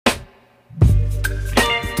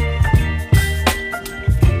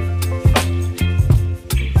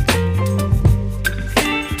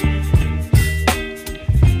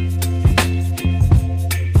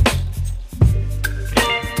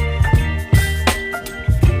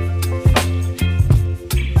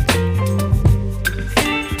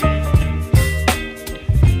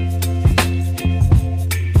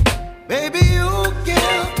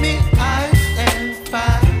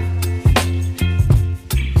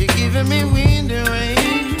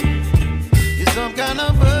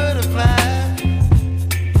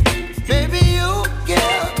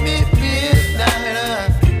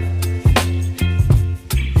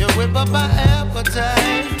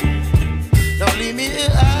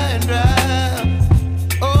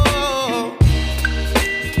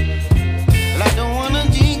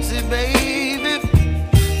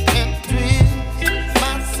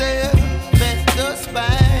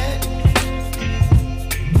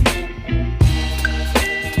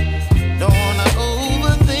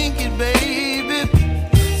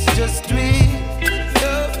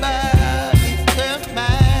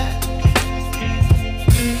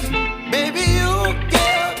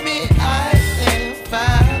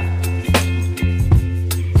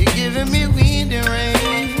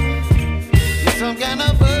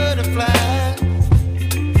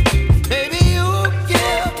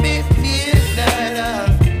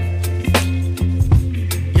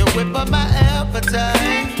up my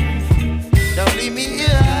appetite. Don't leave me here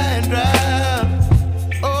high and dry.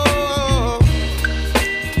 Oh,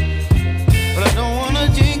 but I don't wanna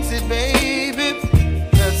jinx it, baby.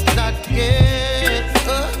 Let's not get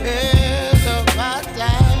ahead of my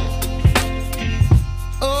time.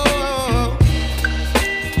 Oh,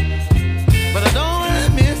 but I don't wanna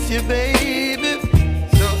miss you, baby.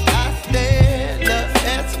 So I stand up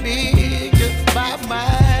and speak just my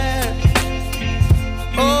mind.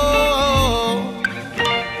 Oh.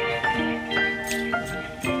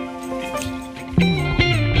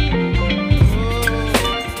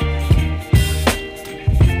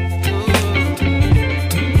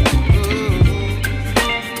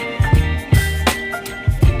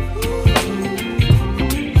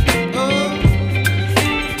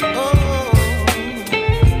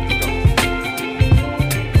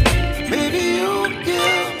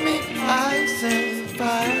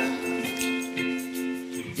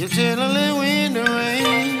 You're chilling when the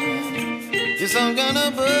rain. You're some kind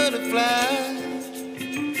of butterfly.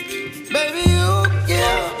 Baby, you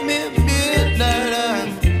give me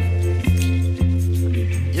midnight.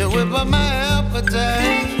 You whip up my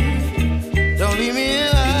appetite. Don't leave me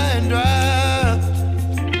here high and dry.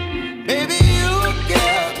 Baby, you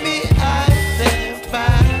give me ice and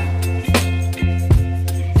fire.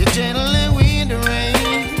 You're channeling wind and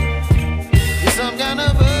rain. You're some kind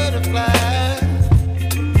of butterfly.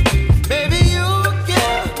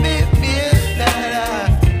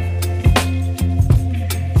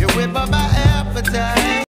 Die.